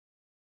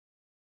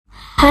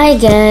Hi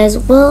guys,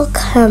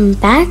 welcome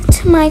back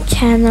to my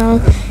channel,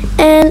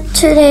 and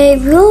today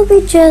we'll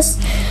be just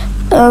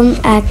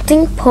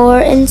acting poor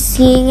and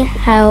seeing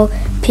how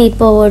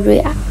people would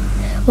react.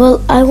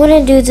 Well, I want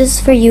to do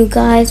this for you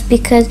guys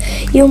because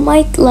you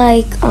might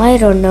I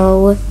don't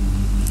know,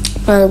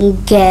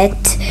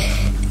 get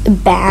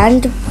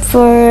banned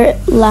for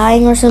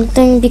lying or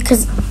something,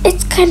 because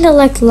it's kind of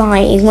like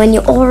lying when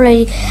you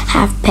already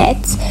have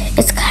pets.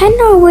 It's kind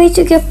of a way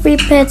to get free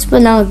pets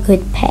but not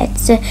good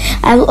pets.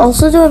 I will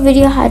also do a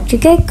video how to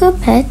get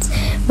good pets,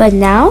 but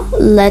now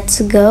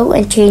let's go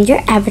and change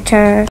your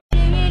avatar.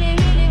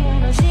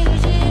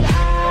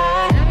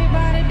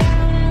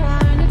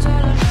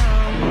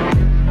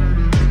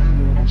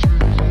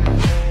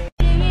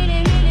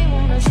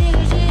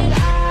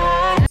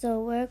 So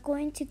we're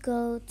going to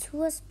go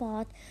to a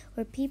spot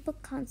where people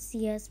can't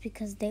see us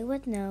because they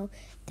would know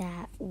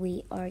that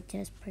we are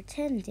just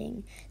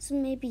pretending. So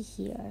maybe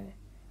here.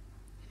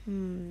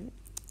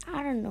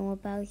 I don't know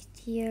about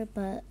here,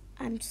 but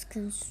I'm just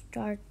gonna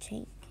start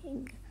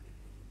changing.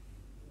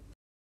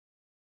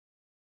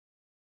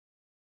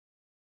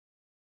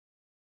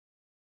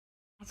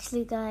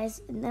 Actually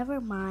guys, never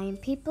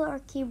mind. People are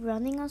keep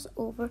running us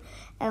over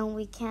and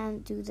we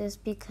can't do this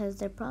because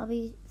they're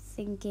probably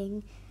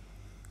thinking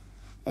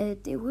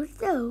they were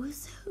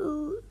those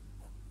who,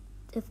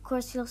 of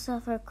course, you'll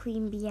suffer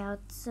queen bee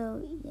out.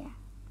 So yeah.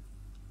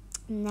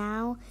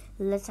 Now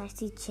let's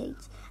actually change.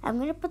 I'm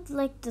gonna put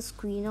the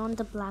screen on,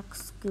 the black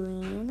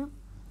screen,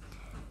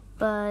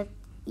 but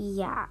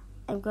yeah,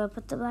 I'm gonna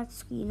put the black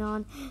screen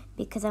on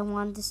because I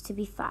want this to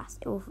be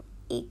fast.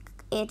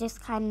 It is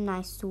kind of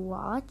nice to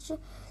watch,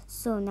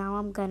 so now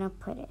I'm gonna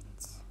put it.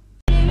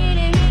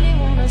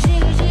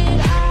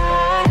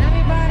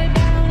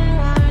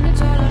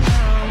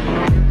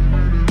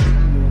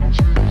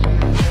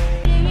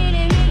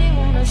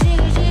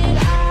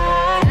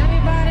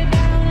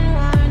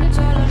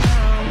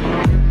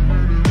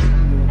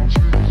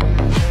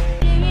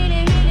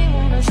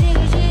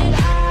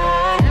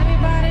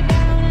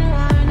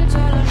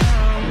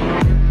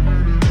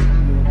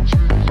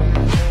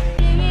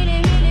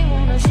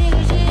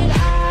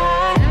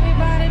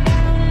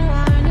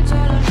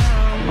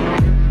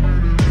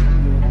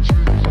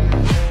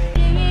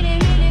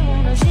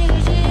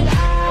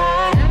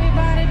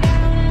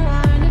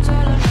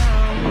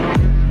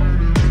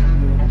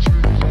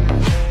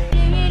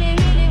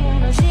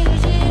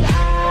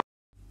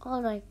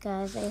 Alright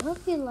guys, I hope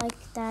you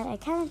liked that. I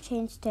kind of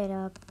changed it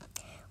up.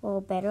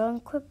 Well, better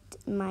equipped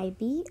might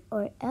be,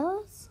 or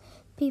else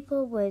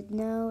people would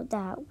know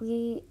that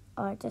we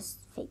are just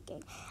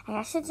faking. I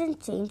actually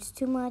didn't change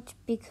too much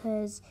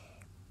because,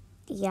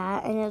 yeah,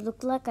 and it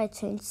looked like I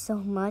changed so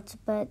much,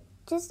 but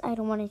just I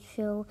don't want to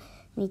show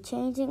me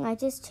changing. I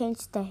just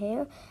changed the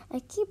hair. I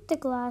keep the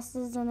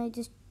glasses and I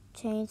just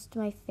changed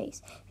my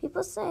face.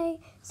 People say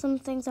some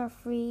things are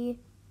free,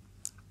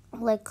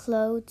 like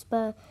clothes,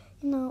 but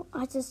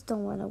I just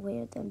don't want to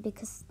wear them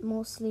because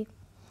mostly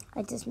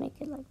I just make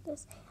it like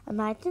this.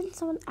 Imagine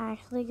someone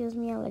actually gives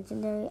me a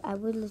legendary, I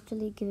would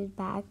literally give it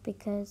back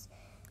because,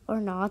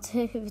 or not,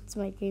 if it's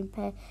my dream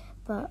pet,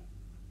 but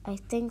I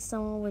think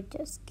someone would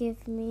just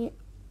give me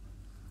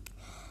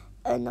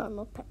a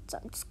normal pet. So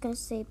I'm just gonna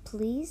say,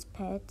 please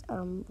pet.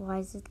 Why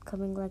is it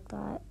coming like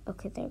that?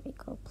 Okay, there we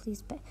go.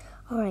 Please pet.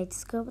 Alright,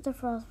 this girl with the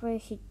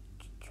frostbite, she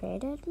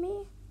traded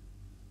me.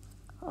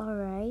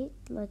 Alright,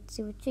 let's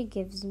see what she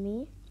gives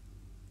me.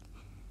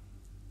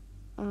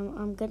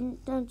 I'm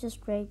gonna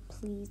just write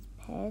please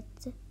pet.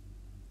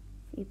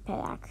 Free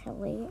pet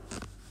actually.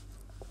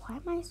 Why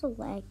am I so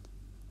laggy?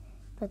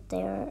 But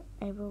there,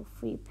 I wrote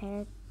free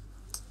pet.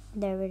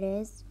 There it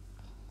is.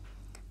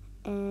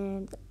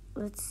 And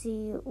let's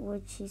see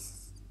what she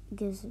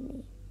gives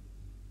me.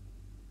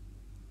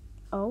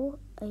 Oh,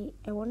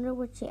 I wonder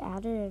what she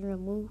added and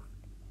removed.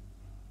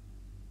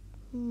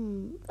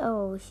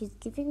 Oh, she's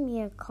giving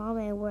me a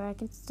comment where I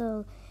can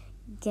still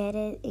get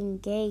it in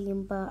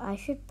game, but I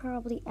should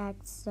probably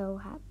act so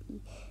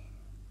happy.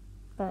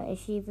 But is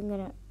she even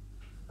gonna?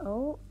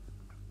 Oh,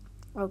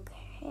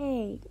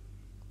 okay.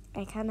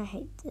 I kind of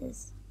hate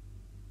this.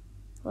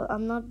 Well,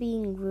 I'm not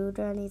being rude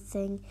or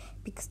anything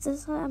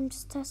because I'm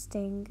just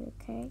testing,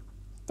 okay?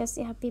 Just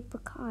see how people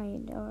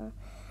kind are.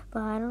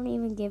 But I don't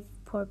even give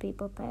poor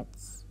people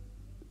pets.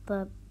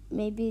 But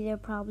maybe they're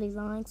probably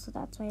lying, so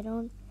that's why I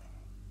don't.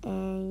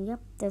 And yep,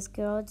 this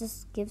girl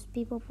just gives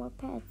people poor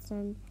pets,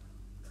 and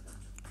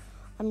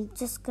I'm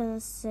just gonna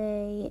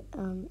say,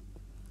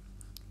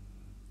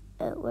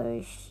 where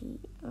is she?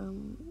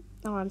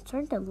 Oh, I'm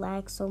starting to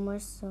lag so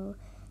much, so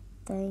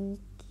thank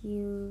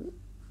you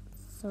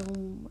so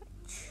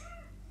much.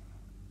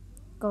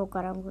 Oh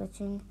god, I'm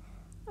glitching.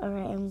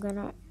 Alright, I'm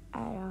gonna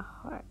add a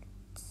heart.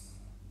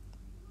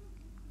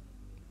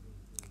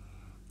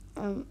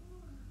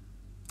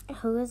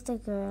 Who is the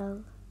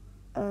girl?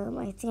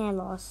 I think I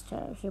lost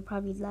her. She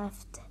probably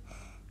left.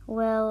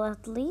 Well,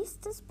 at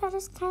least this pet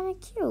is kind of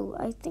cute.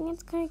 I think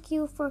it's kind of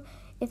cute for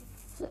if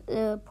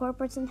a poor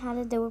person had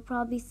it, they would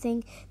probably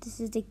think this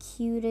is the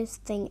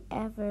cutest thing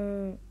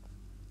ever.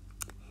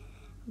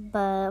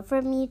 but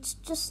for me it's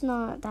just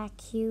not that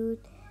cute.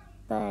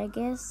 But I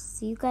guess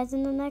see you guys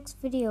in the next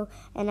video,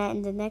 and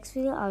in the next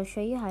video I'll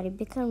show you how to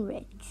become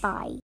rich. Bye.